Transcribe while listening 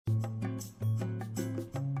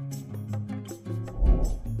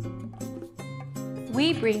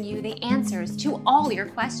we bring you the answers to all your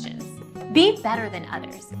questions. Be better than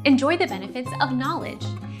others. Enjoy the benefits of knowledge.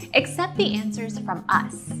 Accept the answers from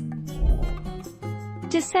us.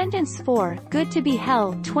 Descendants 4, Good to Be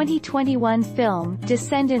Hell 2021 film.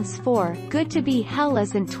 Descendants 4, Good to Be Hell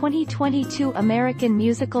is an 2022 American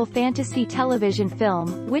musical fantasy television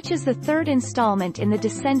film, which is the third installment in the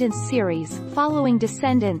Descendants series, following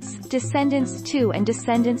Descendants, Descendants 2 and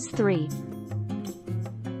Descendants 3.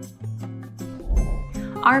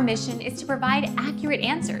 Our mission is to provide accurate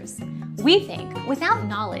answers. We think without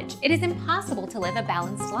knowledge, it is impossible to live a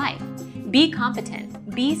balanced life. Be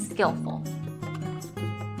competent, be skillful.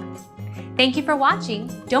 Thank you for watching.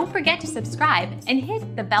 Don't forget to subscribe and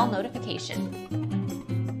hit the bell notification.